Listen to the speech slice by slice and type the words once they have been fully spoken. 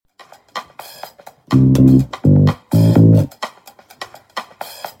Andrew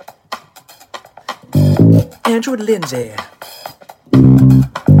and Lindsay.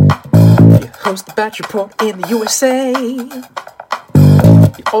 You host the Batch Report in the USA.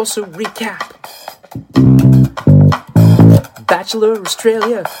 You also recap Bachelor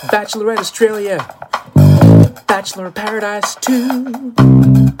Australia, Bachelorette Australia, Bachelor in Paradise 2.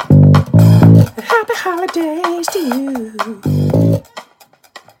 Happy holidays to you.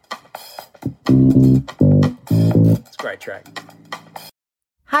 It's a great track.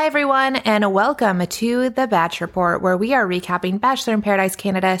 Hi, everyone, and welcome to the Batch Report, where we are recapping Bachelor in Paradise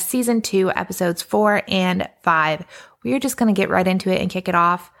Canada Season 2, Episodes 4 and 5. We are just going to get right into it and kick it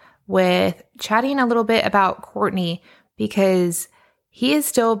off with chatting a little bit about Courtney, because he is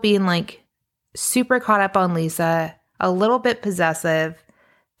still being, super caught up on Lisa, a little bit possessive,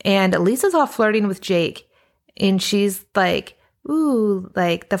 and Lisa's off flirting with Jake, and she's like, ooh,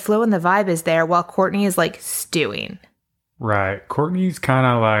 the flow and the vibe is there, while Courtney is, stewing. Right. Courtney's kind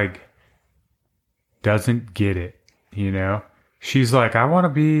of doesn't get it, you know? She's like, I want to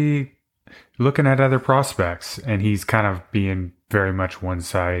be looking at other prospects. And he's kind of being very much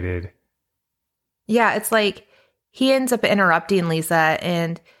one-sided. Yeah, it's he ends up interrupting Lisa,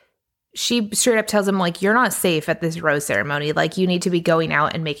 and she straight up tells him, you're not safe at this rose ceremony. You need to be going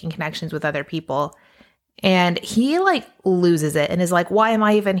out and making connections with other people. And he, loses it and is like, why am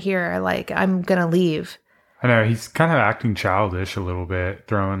I even here? I'm going to leave. I know, he's kind of acting childish a little bit,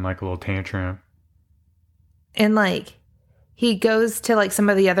 throwing a little tantrum. And he goes to some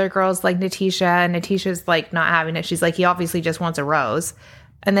of the other girls like Natisha, and Natisha's not having it. She's he obviously just wants a rose.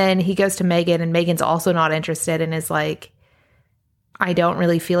 And then he goes to Megan, and Megan's also not interested and is I don't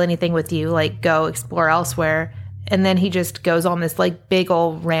really feel anything with you. Go explore elsewhere. And then he just goes on this big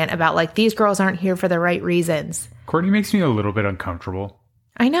old rant about these girls aren't here for the right reasons. Courtney makes me a little bit uncomfortable.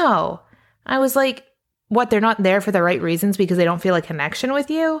 I know. I was what, they're not there for the right reasons because they don't feel a connection with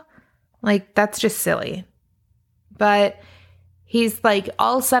you? That's just silly. But he's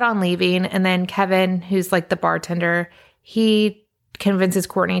all set on leaving, and then Kevin, who's the bartender, he convinces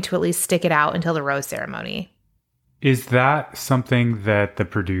Courtney to at least stick it out until the rose ceremony. Is that something that the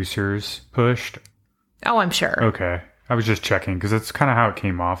producers pushed? Oh, I'm sure. Okay. I was just checking because that's kind of how it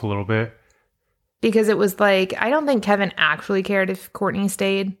came off a little bit. Because it was I don't think Kevin actually cared if Courtney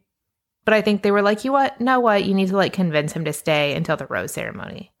stayed. But I think they were you know what? You need to convince him to stay until the rose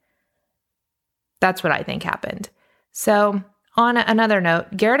ceremony. That's what I think happened. So on another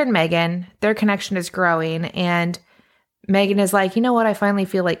note, Garrett and Megan, their connection is growing. And Megan is you know what? I finally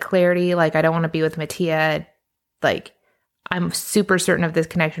feel clarity. I don't want to be with Mattia. I'm super certain of this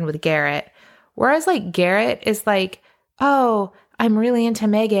connection with Garrett. Whereas Garrett is oh, I'm really into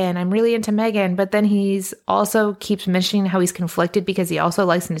Megan. I'm really into Megan. But then he's also keeps mentioning how he's conflicted because he also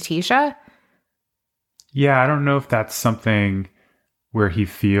likes Natisha. Yeah, I don't know if that's something where he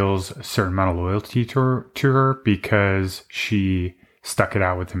feels a certain amount of loyalty to her because she stuck it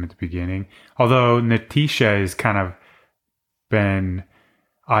out with him at the beginning. Although Natisha has kind of been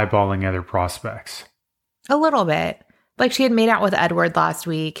eyeballing other prospects. A little bit. She had made out with Edward last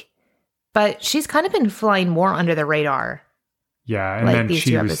week. But she's kind of been flying more under the radar. Yeah, and then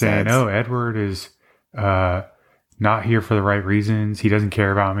she was saying, oh, Edward is not here for the right reasons. He doesn't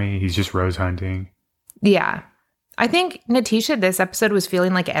care about me. He's just rose hunting. Yeah. I think Natisha this episode was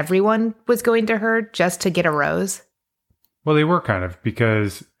feeling like everyone was going to her just to get a rose. Well, they were kind of,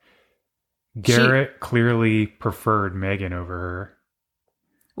 because Garrett clearly preferred Megan over her.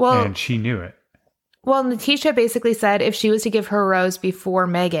 Well, and she knew it. Well, Natisha basically said if she was to give her rose before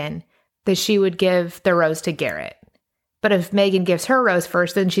Megan, that she would give the rose to Garrett. But if Megan gives her rose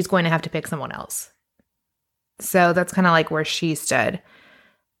first, then she's going to have to pick someone else. So that's kind of where she stood.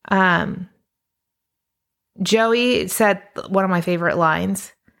 Joey said one of my favorite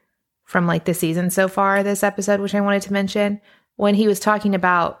lines from the season so far, this episode, which I wanted to mention. When he was talking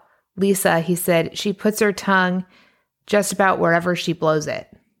about Lisa, he said, she puts her tongue just about wherever she blows it.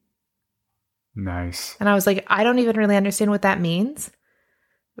 Nice. And I was I don't even really understand what that means.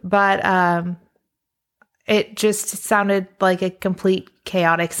 But it just sounded like a complete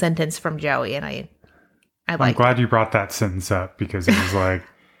chaotic sentence from Joey, and I'm glad you brought that sentence up, because it was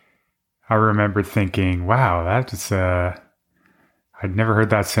I remember thinking, wow, that's I'd never heard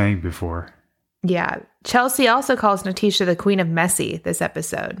that saying before. Yeah. Chelsea also calls Natisha the queen of messy this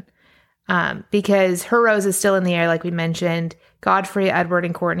episode, because her rose is still in the air, like we mentioned. Godfrey, Edward,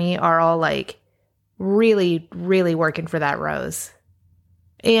 and Courtney are all really, really working for that rose.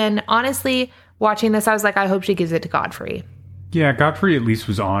 And honestly, watching this, I was I hope she gives it to Godfrey. Yeah, Godfrey at least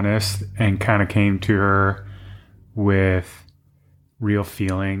was honest and kind of came to her with real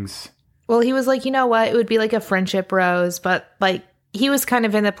feelings. Well, he was like, you know what? It would be like a friendship rose, but like he was kind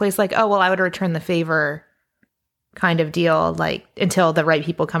of in the place like, oh, well, I would return the favor kind of deal, like until the right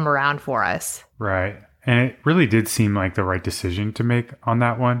people come around for us. Right. And it really did seem like the right decision to make on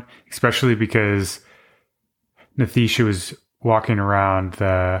that one, especially because Nathisha was walking around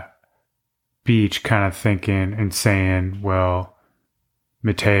the beach kind of thinking and saying, well,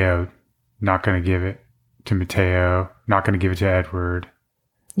 Mateo, not going to give it to Mateo, not going to give it to Edward.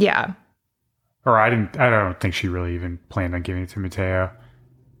 Yeah. Or I don't think she really even planned on giving it to Mateo.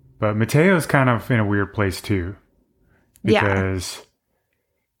 But Mateo's kind of in a weird place too. Because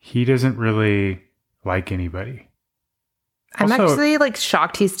he doesn't really like anybody. I'm Also, actually like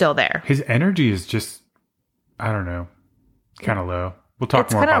shocked he's still there. his energy is just, I don't know, kind of low. We'll talk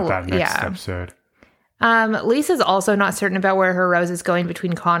It's more kinda about that next episode. Lisa's also not certain about where her rose is going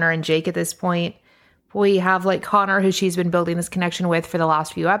between Connor and Jake at this point. We have like Connor, who she's been building this connection with for the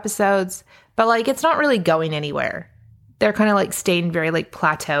last few episodes, but like it's not really going anywhere. They're kind of like staying very like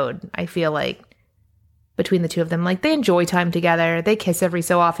plateaued, I feel like, between the two of them. Like they enjoy time together, they kiss every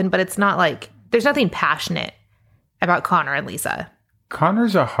so often, but it's not like there's nothing passionate about Connor and Lisa.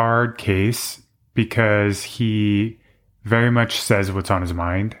 Connor's a hard case because he very much says what's on his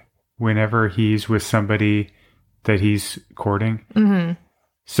mind whenever he's with somebody that he's courting. Mm-hmm.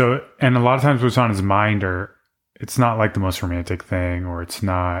 So, and a lot of times what's on his mind it's not like the most romantic thing, or it's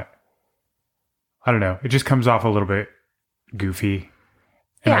not, I don't know. It just comes off a little bit goofy.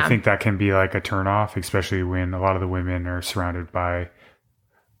 And I think that can be like a turnoff, especially when a lot of the women are surrounded by,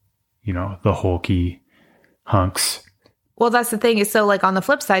 the hulky hunks. Well, that's the thing is, so like on the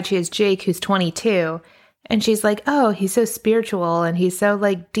flip side, she has Jake, who's 22, and she's like, oh, he's so spiritual and he's so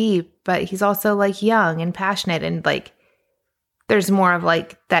like deep, but he's also like young and passionate, and like there's more of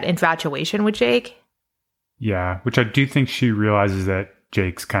like that infatuation with Jake. Yeah, which I do think she realizes that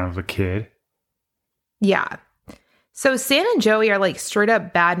Jake's kind of a kid. Yeah. So Sam and Joey are like straight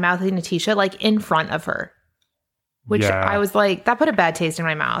up bad mouthing Nathisha like in front of her, which I was like, that put a bad taste in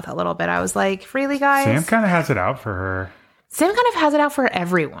my mouth a little bit. I was like, really, guys? Sam kind of has it out for her. Sam kind of has it out for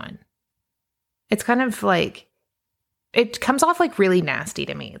everyone. It's kind of like, it comes off like really nasty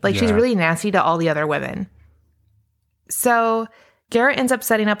to me. Like she's really nasty to all the other women. So Garrett ends up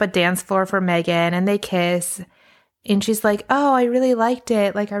setting up a dance floor for Megan and they kiss. And she's like, oh, I really liked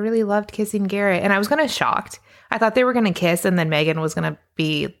it. Like I really loved kissing Garrett. And I was kind of shocked. I thought they were going to kiss and then Megan was going to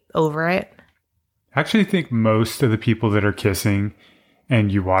be over it. I actually think most of the people that are kissing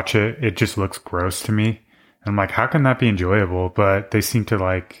and you watch it, it just looks gross to me. And I'm like, how can that be enjoyable? But they seem to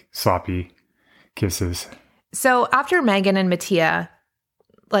like sloppy kisses. So after Megan and Mattia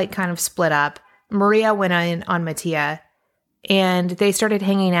like kind of split up, Maria went in on Mattia and they started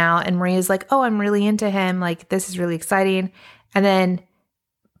hanging out, and Maria's like, oh, I'm really into him. Like, this is really exciting. And then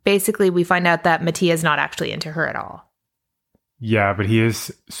basically we find out that Mattia's not actually into her at all. Yeah, but he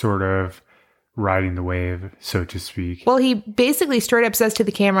is sort of riding the wave, so to speak. Well, he basically straight up says to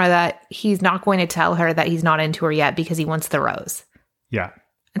the camera that he's not going to tell her that he's not into her yet because he wants the rose. Yeah.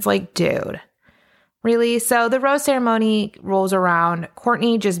 It's like, dude, really? So the rose ceremony rolls around.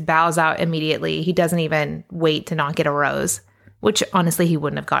 Courtney just bows out immediately. He doesn't even wait to not get a rose, which honestly, he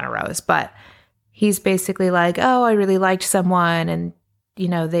wouldn't have gotten a rose. But he's basically like, oh, I really liked someone and,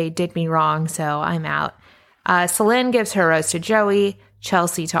 they did me wrong, so I'm out. Celine gives her rose to Joey,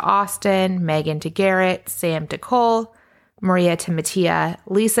 Chelsea to Austin, Megan to Garrett, Sam to Cole, Maria to Mattia.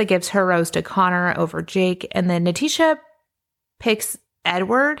 Lisa gives her rose to Connor over Jake. And then Nathisha picks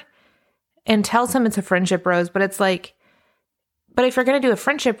Edward and tells him it's a friendship rose. But it's like, but if you're going to do a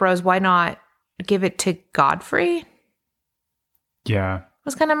friendship rose, why not give it to Godfrey? Yeah.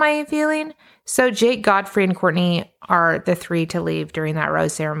 Was kind of my feeling. So Jake, Godfrey, and Courtney are the three to leave during that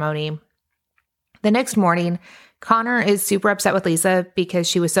rose ceremony. The next morning, Connor is super upset with Lisa because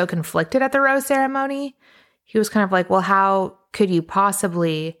she was so conflicted at the rose ceremony. He was kind of like, well, how could you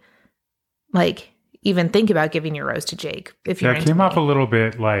possibly like even think about giving your rose to Jake if you're into me? It came off a little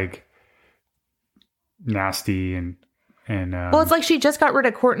bit like nasty and well, it's like she just got rid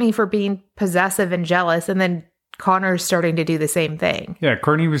of Courtney for being possessive and jealous, and then Connor's starting to do the same thing. Yeah,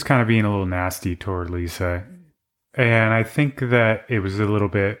 Courtney was kind of being a little nasty toward Lisa. And I think that it was a little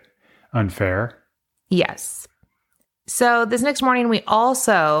bit unfair. Yes. So this next morning, we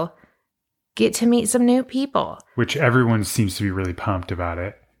also get to meet some new people. Which everyone seems to be really pumped about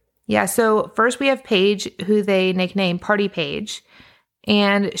it. Yeah, so first we have Paige, who they nickname Party Paige.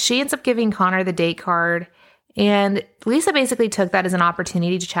 And she ends up giving Connor the date card. And Lisa basically took that as an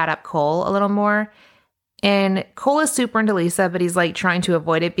opportunity to chat up Cole a little more. And Cole is super into Lisa, but he's like trying to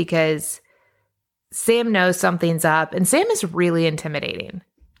avoid it because Sam knows something's up. And Sam is really intimidating.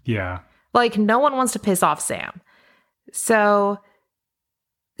 Yeah. Like, no one wants to piss off Sam. So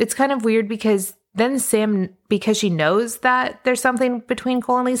it's kind of weird because then Sam, because she knows that there's something between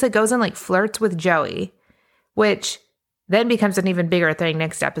Cole and Lisa, goes and like flirts with Joey, which then becomes an even bigger thing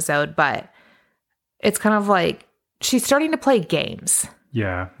next episode. But it's kind of like she's starting to play games.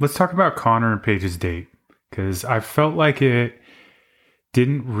 Yeah. Let's talk about Connor and Paige's date, because I felt like it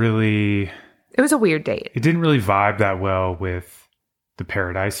didn't really... It was a weird date. It didn't really vibe that well with the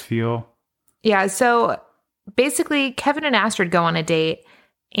Paradise feel. Yeah, so basically Kevin and Astrid go on a date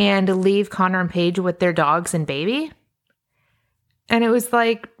and leave Connor and Paige with their dogs and baby. And it was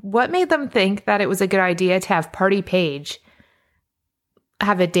like, what made them think that it was a good idea to have Party Paige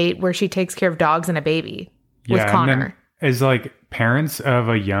have a date where she takes care of dogs and a baby with Connor? And then as like parents of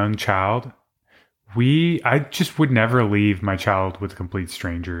a young child, I just would never leave my child with complete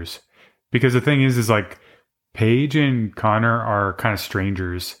strangers. Because the thing is like Paige and Connor are kind of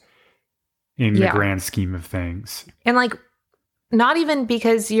strangers in the grand scheme of things. And like, not even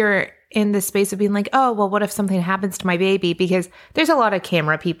because you're in the space of being like, oh, well, what if something happens to my baby? Because there's a lot of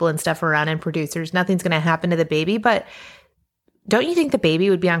camera people and stuff around and producers. Nothing's going to happen to the baby. But don't you think the baby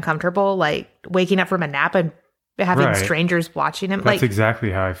would be uncomfortable, like waking up from a nap and having strangers watching him? That's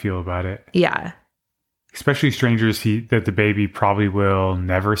exactly how I feel about it. Yeah. Especially strangers that the baby probably will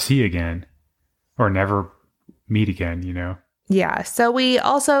never see again or never meet again, you know? Yeah. So we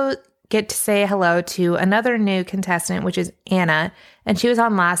also get to say hello to another new contestant, which is Anna. And she was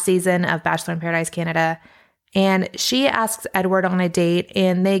on last season of Bachelor in Paradise Canada. And she asks Edward on a date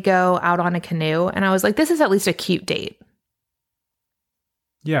and they go out on a canoe. And I was like, this is at least a cute date.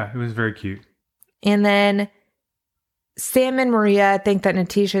 Yeah, it was very cute. And then Sam and Maria think that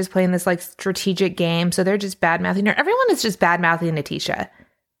Natisha is playing this like strategic game. So they're just bad-mouthing her. Everyone is just bad-mouthing Natisha.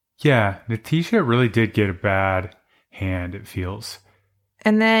 Yeah, Natisha really did get a bad hand, it feels.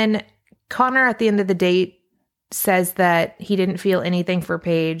 And then Connor at the end of the date says that he didn't feel anything for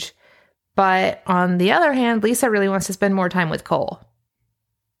Paige. But on the other hand, Lisa really wants to spend more time with Cole.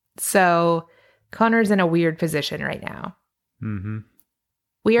 So Connor's in a weird position right now. Mm-hmm.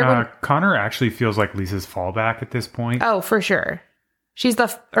 Connor actually feels like Lisa's fallback at this point. Oh, for sure. He's the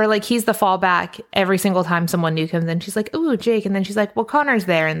fallback every single time someone new comes in. She's like, ooh, Jake. And then she's like, well, Connor's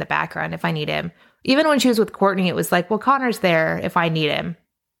there in the background if I need him. Even when she was with Courtney, it was like, well, Connor's there if I need him.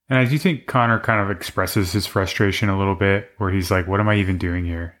 And I do think Connor kind of expresses his frustration a little bit where he's like, what am I even doing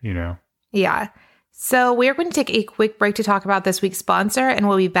here? You know? Yeah. So we're going to take a quick break to talk about this week's sponsor, and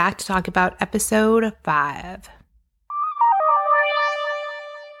we'll be back to talk about episode 5.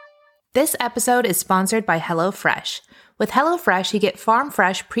 This episode is sponsored by HelloFresh. With HelloFresh, you get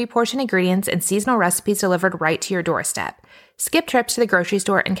farm-fresh, pre-portioned ingredients and seasonal recipes delivered right to your doorstep. Skip trips to the grocery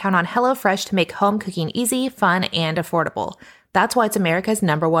store and count on HelloFresh to make home cooking easy, fun, and affordable. That's why it's America's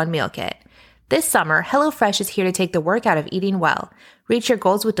 #1 meal kit. This summer, HelloFresh is here to take the work out of eating well. Reach your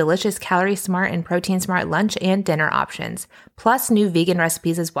goals with delicious calorie-smart and protein-smart lunch and dinner options, plus new vegan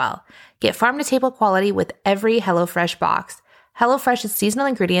recipes as well. Get farm-to-table quality with every HelloFresh box. HelloFresh's seasonal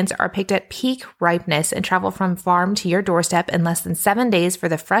ingredients are picked at peak ripeness and travel from farm to your doorstep in less than 7 days for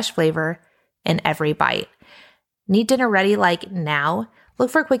the fresh flavor in every bite. Need dinner ready like now? Look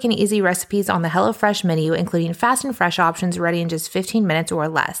for quick and easy recipes on the HelloFresh menu, including fast and fresh options ready in just 15 minutes or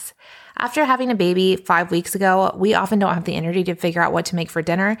less. After having a baby 5 weeks ago, we often don't have the energy to figure out what to make for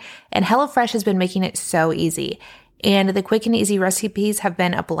dinner, and HelloFresh has been making it so easy. And the quick and easy recipes have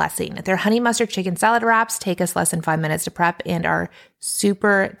been a blessing. Their honey mustard chicken salad wraps take us less than 5 minutes to prep and are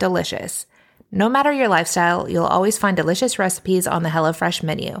super delicious. No matter your lifestyle, you'll always find delicious recipes on the HelloFresh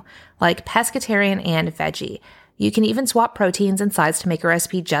menu, like pescatarian and veggie. You can even swap proteins and sides to make a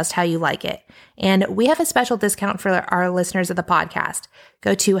recipe just how you like it. And we have a special discount for our listeners of the podcast.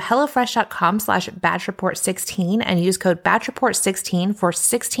 Go to HelloFresh.com/BatchReport16 and use code BatchReport16 for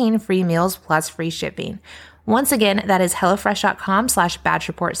 16 free meals plus free shipping. Once again, that is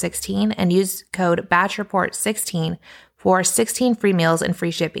HelloFresh.com/BatchReport16 and use code BatchReport16 for 16 free meals and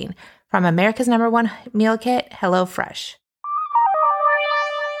free shipping. From America's #1 meal kit, HelloFresh.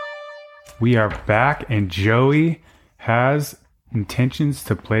 We are back, and Joey has intentions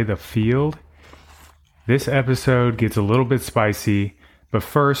to play the field. This episode gets a little bit spicy, but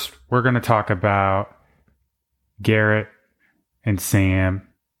first we're going to talk about Garrett and Sam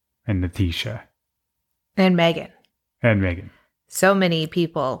and Natisha. And Megan. So many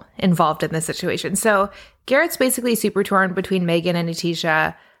people involved in this situation. So Garrett's basically super torn between Megan and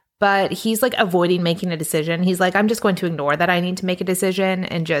Natisha, but he's like avoiding making a decision. He's like, I'm just going to ignore that I need to make a decision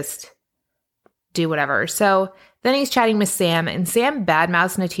and just do whatever. So then he's chatting with Sam, and Sam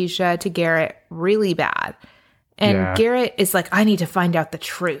badmouths Natisha to Garrett really bad. And Garrett is like, I need to find out the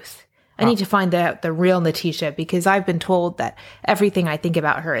truth. I need to find out the real Natisha because I've been told that everything I think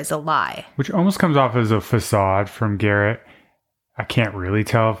about her is a lie. Which almost comes off as a facade from Garrett. I can't really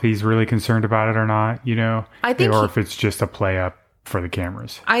tell if he's really concerned about it or not, you know? I think or if it's just a play up for the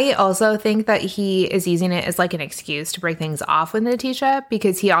cameras. I also think that he is using it as like an excuse to break things off with Natisha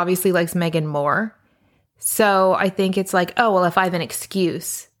because he obviously likes Megan more. So I think it's like, oh, well, if I have an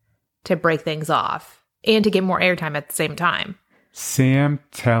excuse to break things off and to get more airtime at the same time. Sam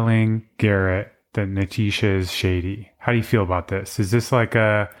telling Garrett that Natisha is shady. How do you feel about this? Is this like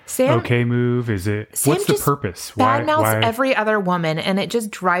a okay move? Is it? Sam what's the purpose? Badmouths every other woman, and it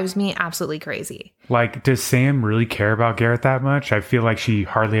just drives me absolutely crazy. Like, does Sam really care about Garrett that much? I feel like she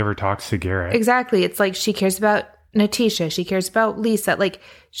hardly ever talks to Garrett. Exactly. It's like she cares about Natisha. She cares about Lisa. Like,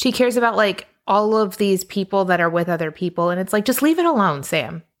 she cares about like all of these people that are with other people, and it's like, just leave it alone,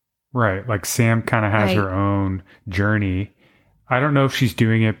 Sam. Right. Like, Sam kind of has her own journey. I don't know if she's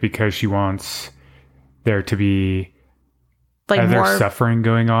doing it because she wants there to be like more suffering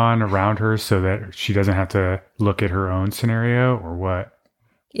going on around her so that she doesn't have to look at her own scenario or what.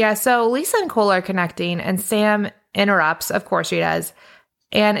 Yeah. So Lisa and Cole are connecting and Sam interrupts. Of course she does.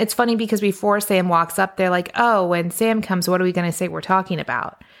 And it's funny because before Sam walks up, they're like, oh, when Sam comes, what are we going to say we're talking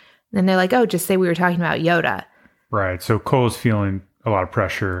about? And then they're like, oh, just say we were talking about Yoda. Right. So Cole's feeling a lot of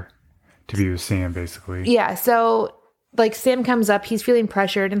pressure to be with Sam, basically. Yeah. So like Sam comes up, he's feeling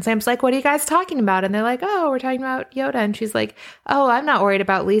pressured, and Sam's like, what are you guys talking about? And they're like, oh, we're talking about Yoda. And she's like, oh, I'm not worried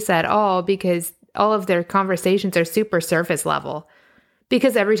about Lisa at all because all of their conversations are super surface level.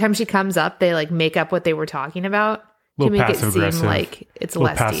 Because every time she comes up, they like make up what they were talking about to make it seem like it's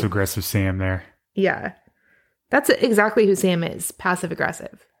less deep. Passive aggressive Sam there. Yeah. That's exactly who Sam is, passive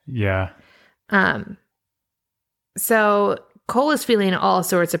aggressive. Yeah. So Cole is feeling all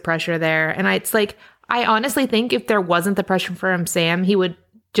sorts of pressure there. And it's like, I honestly think if there wasn't the pressure from Sam, he would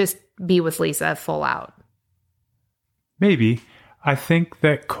just be with Lisa full out. Maybe. I think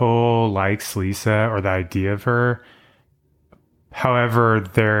that Cole likes Lisa or the idea of her. However,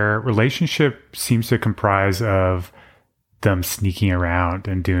 their relationship seems to comprise of them sneaking around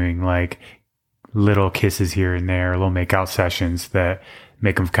and doing like little kisses here and there, little makeout sessions that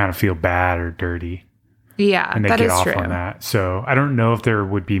make them kind of feel bad or dirty. Yeah, and they get off on that. So I don't know if there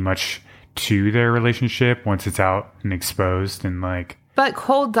would be much to their relationship once it's out and exposed and like. But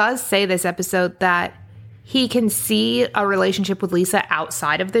Cole does say this episode that he can see a relationship with Lisa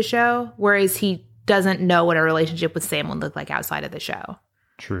outside of the show, whereas he doesn't know what a relationship with Sam would look like outside of the show.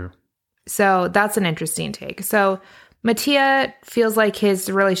 True. So that's an interesting take. So Mattia feels like his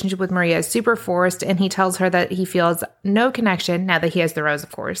relationship with Maria is super forced, and he tells her that he feels no connection now that he has the rose,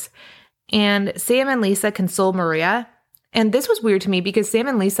 of course. And Sam and Lisa console Maria. And this was weird to me because Sam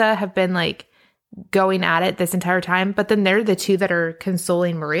and Lisa have been like going at it this entire time, but then they're the two that are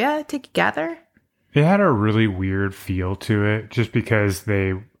consoling Maria together. It had a really weird feel to it just because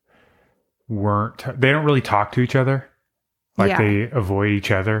they don't really talk to each other. Like they avoid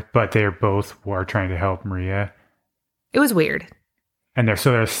each other, but they're both are trying to help Maria. It was weird. And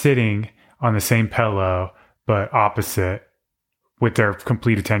they're sitting on the same pillow, but opposite with their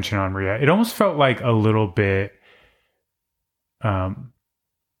complete attention on Maria. It almost felt like a little bit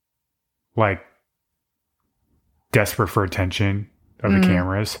like desperate for attention of the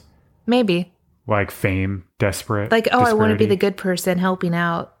cameras. Maybe. Like fame, desperate. Like, oh, I want to be the good person helping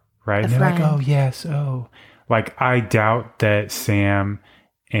out. Right. And they're like, oh, yes. Oh, like, I doubt that Sam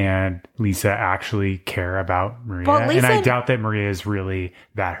and Lisa actually care about Maria. Well, and I doubt that Maria is really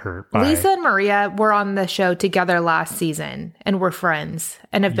that hurt by Lisa and Maria were on the show together last season and were friends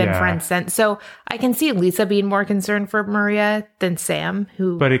and have been friends since. So I can see Lisa being more concerned for Maria than Sam,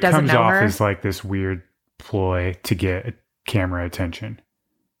 who but it doesn't comes know off her. as like this weird ploy to get camera attention.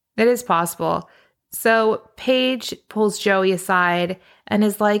 It is possible. So Paige pulls Joey aside and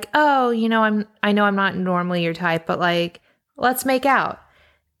is like, oh, I know I'm not normally your type, but like, let's make out.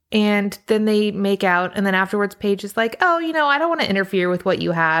 And then they make out. And then afterwards, Paige is like, oh, I don't want to interfere with what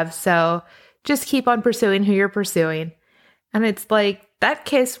you have. So just keep on pursuing who you're pursuing. And it's like, that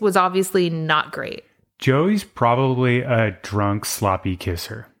kiss was obviously not great. Joey's probably a drunk, sloppy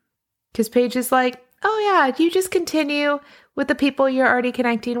kisser. Because Paige is like, oh, yeah, you just continue with the people you're already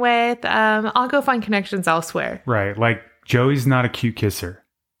connecting with. I'll go find connections elsewhere. Right. Like, Joey's not a cute kisser.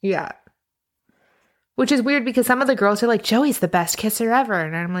 Yeah. Which is weird because some of the girls are like, Joey's the best kisser ever.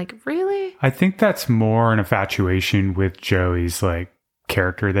 And I'm like, really? I think that's more an infatuation with Joey's like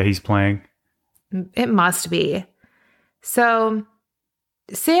character that he's playing. It must be. So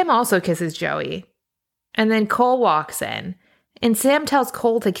Sam also kisses Joey. And then Cole walks in. And Sam tells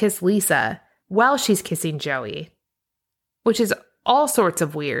Cole to kiss Lisa while she's kissing Joey. Which is all sorts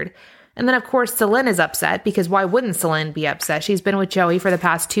of weird. And then, of course, Celine is upset because why wouldn't Celine be upset? She's been with Joey for the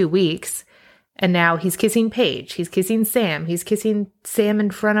past 2 weeks. And now he's kissing Paige. He's kissing Sam. He's kissing Sam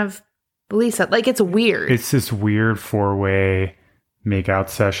in front of Lisa. Like, it's weird. It's this weird 4-way make-out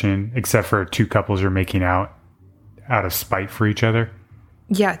session, except for 2 couples are making out of spite for each other.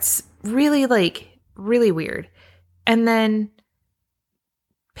 Yeah, it's really, really weird. And then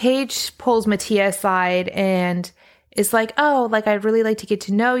Paige pulls Mattia aside and is like, oh, like, I'd really like to get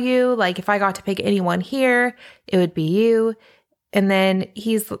to know you. Like, if I got to pick anyone here, it would be you. And then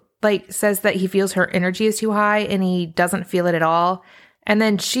he's like, says that he feels her energy is too high and he doesn't feel it at all. And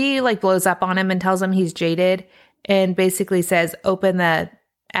then she like blows up on him and tells him he's jaded and basically says, open the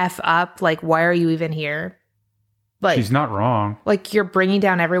F up. Like, why are you even here? Like, she's not wrong. Like, you're bringing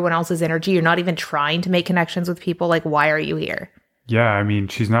down everyone else's energy. You're not even trying to make connections with people. Like, why are you here? Yeah, I mean,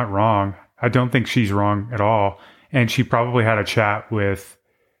 she's not wrong. I don't think she's wrong at all. And she probably had a chat with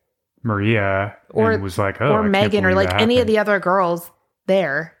Maria and was like, oh, or Megan or like any of the other girls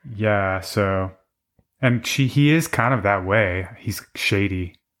there. Yeah, so, and he is kind of that way. He's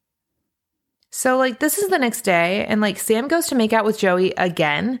shady. So like, this is the next day and like Sam goes to make out with Joey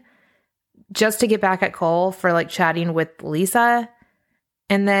again just to get back at Cole for like chatting with Lisa.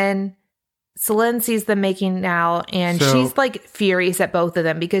 And then Celine sees them making out and she's like furious at both of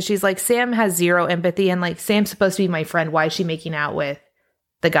them because she's like, Sam has zero empathy and like, Sam's supposed to be my friend. Why is she making out with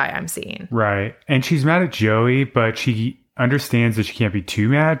the guy I'm seeing? Right. And she's mad at Joey, but she understands that she can't be too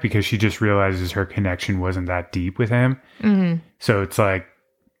mad because she just realizes her connection wasn't that deep with him. Mm-hmm. So it's like,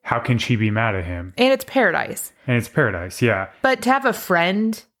 how can she be mad at him? And it's paradise. Yeah. But to have a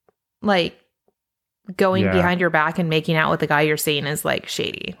friend like going behind your back and making out with the guy you're seeing is like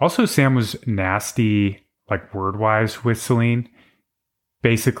shady. Also, Sam was nasty, like word wise with Celine.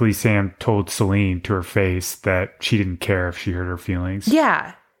 Basically, Sam told Celine to her face that she didn't care if she hurt her feelings.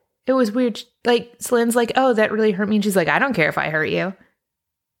 Yeah. It was weird. Like, Celine's like, oh, that really hurt me. And she's like, I don't care if I hurt you.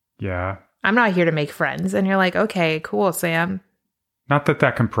 Yeah. I'm not here to make friends. And you're like, okay, cool, Sam. Not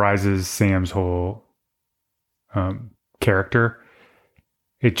that comprises Sam's whole character.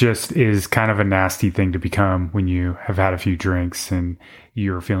 It just is kind of a nasty thing to become when you have had a few drinks and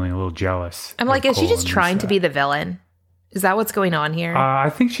you're feeling a little jealous. I'm like, is she just trying to be the villain? Is that what's going on here? I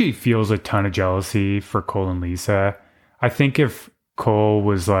think she feels a ton of jealousy for Cole and Lisa. I think if Cole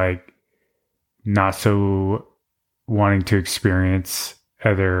was like not so wanting to experience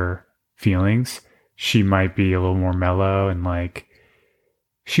other feelings, she might be a little more mellow and like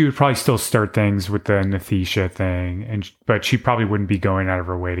she would probably still start things with the Nathisha thing, but she probably wouldn't be going out of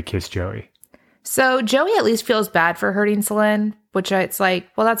her way to kiss Joey. So Joey at least feels bad for hurting Celine, which it's like,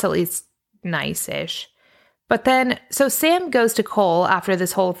 well, that's at least nice-ish. But then, so Sam goes to Cole after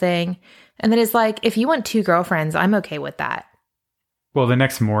this whole thing, and then is like, if you want 2 girlfriends, I'm okay with that. Well, the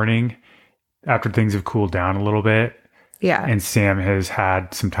next morning, after things have cooled down a little bit, yeah, and Sam has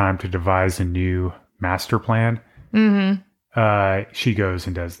had some time to devise a new master plan, she goes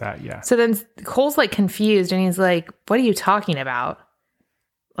and does that, yeah. So then Cole's like confused, and he's like, what are you talking about?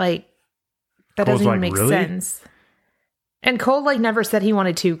 Like, that Cole's doesn't even like, make really? sense. And Cole like never said he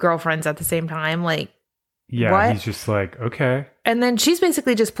wanted 2 girlfriends at the same time, like, yeah, what? He's just like, okay. And then she's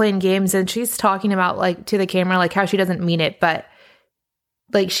basically just playing games and she's talking about like to the camera, like how she doesn't mean it, but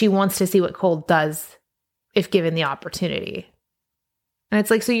like she wants to see what Cole does if given the opportunity. And it's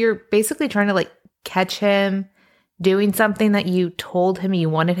like, so you're basically trying to like catch him doing something that you told him you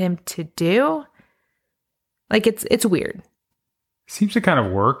wanted him to do. Like it's weird. Seems to kind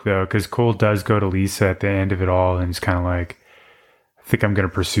of work though, because Cole does go to Lisa at the end of it all and he's kind of like, I think I'm going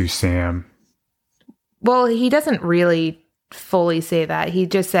to pursue Sam. Well, he doesn't really fully say that. He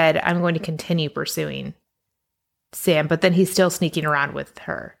just said, I'm going to continue pursuing Sam, but then he's still sneaking around with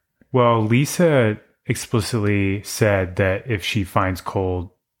her. Well, Lisa explicitly said that if she finds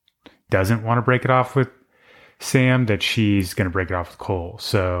Cole doesn't want to break it off with Sam, that she's going to break it off with Cole.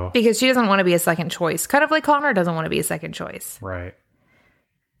 So because she doesn't want to be a second choice. Kind of like Connor doesn't want to be a second choice. Right.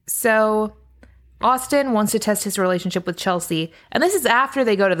 So Austin wants to test his relationship with Chelsea. And this is after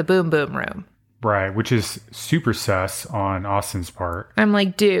they go to the boom boom room. Right, which is super sus on Austin's part. I'm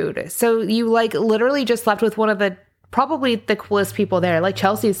like, dude, so you like literally just slept with one of the probably the coolest people there. Like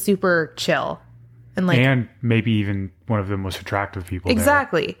Chelsea is super chill. And maybe even one of the most attractive people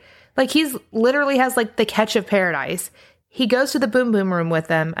exactly. there. Like he's literally has like the catch of paradise. He goes to the boom boom room with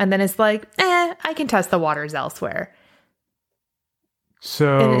them and then it's like, I can test the waters elsewhere.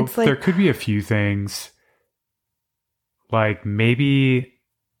 So there could be a few things. Like maybe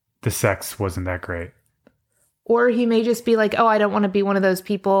the sex wasn't that great. Or he may just be like, oh, I don't want to be one of those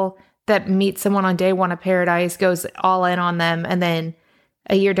people that meets someone on day 1 of paradise, goes all in on them, and then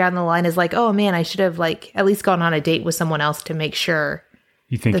a year down the line is like, oh man, I should have like at least gone on a date with someone else to make sure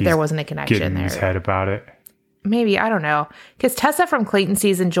You think that there wasn't a connection getting in his there. head about it? Maybe, I don't know. Because Tessa from Clayton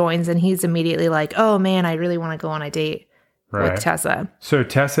season joins and he's immediately like, oh man, I really want to go on a date Right. with Tessa. So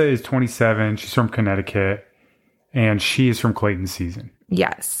Tessa is 27. She's from Connecticut. And she is from Clayton season.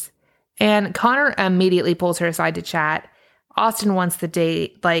 Yes. And Connor immediately pulls her aside to chat. Austin wants the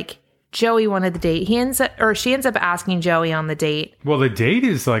date. Like, Joey wanted the date. She ends up asking Joey on the date. Well, the date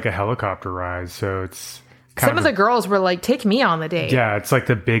is like a helicopter ride. So it's Some of the girls were like, take me on the date. Yeah, it's like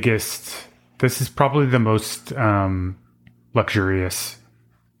the biggest. This is probably the most luxurious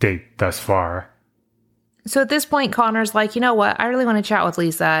date thus far. So at this point, Connor's like, you know what? I really want to chat with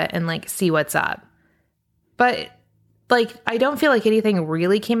Lisa and like see what's up. But like, I don't feel like anything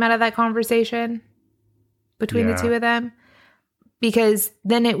really came out of that conversation between the two of them. Because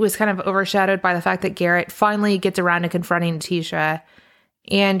then it was kind of overshadowed by the fact that Garrett finally gets around to confronting Natisha.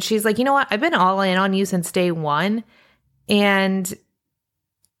 And she's like, you know what? I've been all in on you since day one. And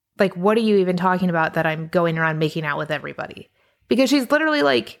like, what are you even talking about that I'm going around making out with everybody? Because she's literally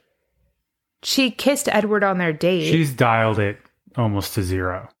like, she kissed Edward on their date. She's dialed it almost to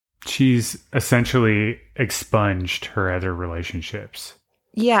zero. She's essentially expunged her other relationships.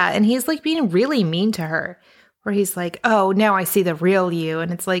 Yeah. And he's like being really mean to her. Where he's like, oh, now I see the real you.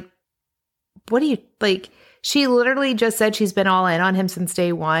 And it's like, what do you, like, she literally just said she's been all in on him since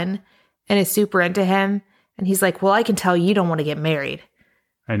day one and is super into him. And he's like, well, I can tell you don't want to get married.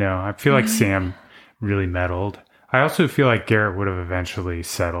 I know. I feel like Sam really meddled. I also feel like Garrett would have eventually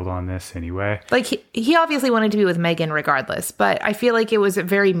settled on this anyway. Like, he obviously wanted to be with Megan regardless, but I feel like it was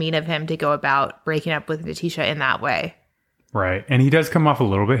very mean of him to go about breaking up with Natisha in that way. Right. And he does come off a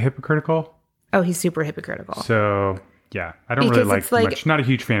little bit hypocritical. Oh, he's super hypocritical. So, yeah. I don't Because really it's like like- much. Not a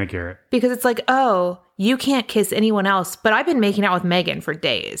huge fan of Garrett. Because it's like, oh, you can't kiss anyone else, but I've been making out with Megan for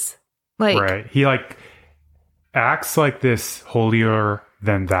days. Like, Right. He like acts like this holier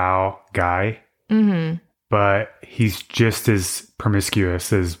than thou guy, but he's just as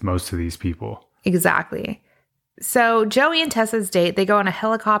promiscuous as most of these people. exactly. So Joey and Tessa's date, they go on a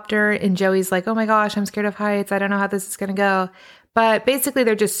helicopter and Joey's like, oh my gosh, I'm scared of heights. I don't know how this is going to go. But basically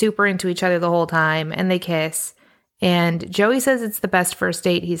they're just super into each other the whole time and they kiss. And Joey says it's the best first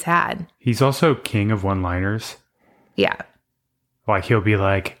date he's had. He's also king of one-liners. Yeah. Like he'll be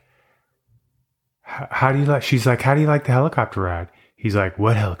like, how do you like, she's like, how do you like the helicopter ride? He's like,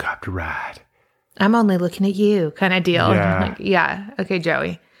 what helicopter ride? I'm only looking at you kind of deal. Yeah. And I'm like, yeah. Okay,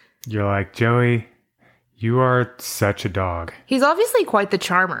 Joey. You're like, Joey, you are such a dog. He's obviously quite the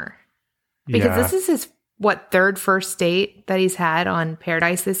charmer. Because Yeah. this is his, third first date that he's had on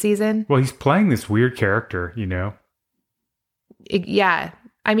Paradise this season? Well, he's playing this weird character, you know? Yeah.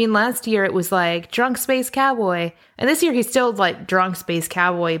 I mean, last year it was like drunk space cowboy. And this year he's still like drunk space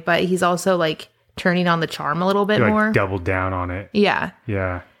cowboy, but he's also like turning on the charm a little bit He, like, more. doubled down on it. Yeah.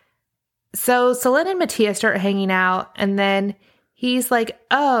 Yeah. So Celine and Mattia start hanging out. And then he's like,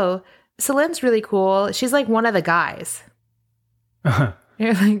 oh, Celine's really cool. She's like one of the guys.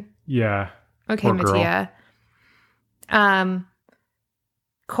 You're like, Yeah. okay, Poor girl. Mattia.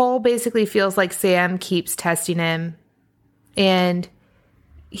 Cole basically feels like Sam keeps testing him. And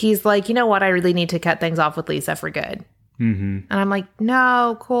he's like, you know what? I really need to cut things off with Lisa for good. Mm-hmm. And I'm like,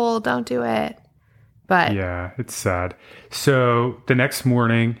 no, Cole, don't do it. But Yeah, it's sad. So the next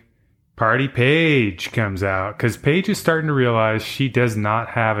morning, Party Paige comes out because Paige is starting to realize she does not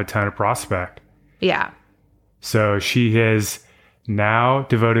have a ton of prospect. yeah. So she has now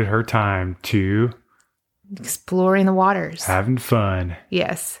devoted her time to Exploring the waters. having fun,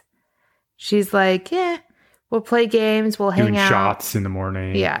 Yes. She's like, yeah, we'll play games. We'll hang doing out. shots in the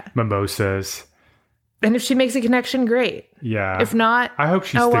morning, Yeah. mimosas. And if she makes a connection, great. Yeah. If not, I hope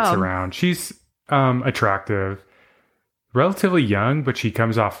she oh, sticks well. around. She's attractive, relatively young, but she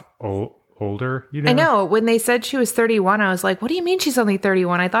comes off older, you know? I know. When they said she was 31, I was like, what do you mean she's only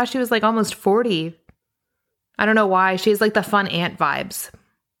 31? I thought she was like almost 40. I don't know why. She has like the fun aunt vibes.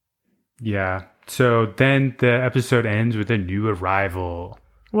 Yeah. So then the episode ends with a new arrival.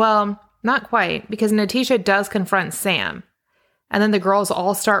 Well, not quite, because Natisha does confront Sam. And then the girls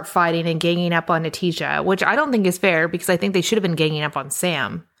all start fighting and ganging up on Natisha, which I don't think is fair because I think they should have been ganging up on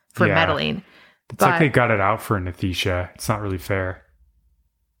Sam for Yeah. meddling. It's like they got it out for Natisha. It's not really fair.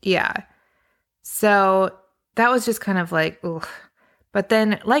 Yeah. So that was just kind of like, ugh. But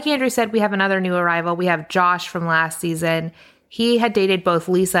then, like Andrew said, we have another new arrival. We have Josh from last season. He had dated both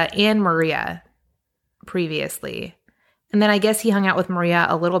Lisa and Maria previously. And then I guess he hung out with Maria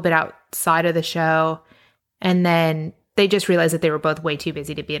a little bit outside of the show. And then they just realized that they were both way too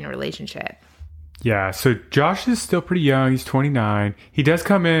busy to be in a relationship. Yeah, so Josh is still pretty young. He's 29. He does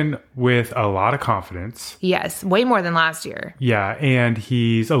come in with a lot of confidence. Yes, way more than last year. Yeah, and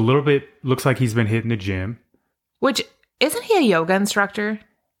he's a little bit, looks like he's been hitting the gym. Which, isn't he a yoga instructor?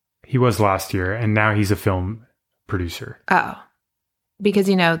 He was last year, and now he's a film producer. Oh, because,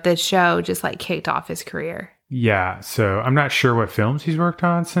 the show just like kicked off his career. Yeah, so I'm not sure what films he's worked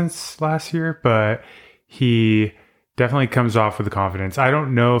on since last year, but he definitely comes off with the confidence. I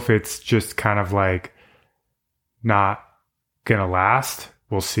don't know if it's just kind of like not gonna last.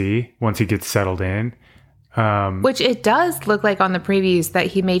 We'll see once he gets settled in. Which it does look like on the previews that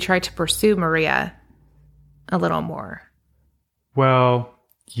he may try to pursue Maria a little more. Well,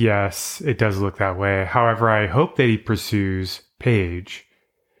 yes, it does look that way. However, I hope that he pursues Paige.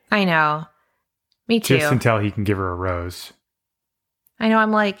 I know. Me too. Just until he can give her a rose. I know.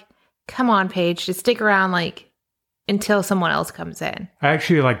 I'm like, come on, Paige, just stick around until someone else comes in. I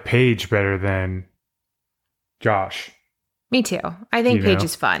actually like Paige better than Josh. Me too. I think Paige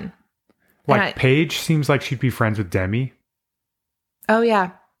is fun. Like, Paige seems like she'd be friends with Demi. Oh,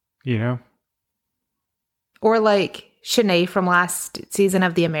 yeah. Or like Shanae from last season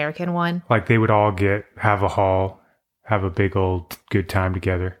of The American One. Like they would all have a haul, have a big old good time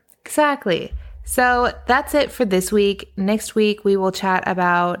together. Exactly. So that's it for this week. Next week, we will chat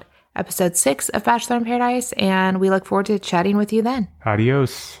about episode 6 of Bachelor in Paradise, and we look forward to chatting with you then.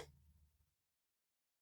 Adios.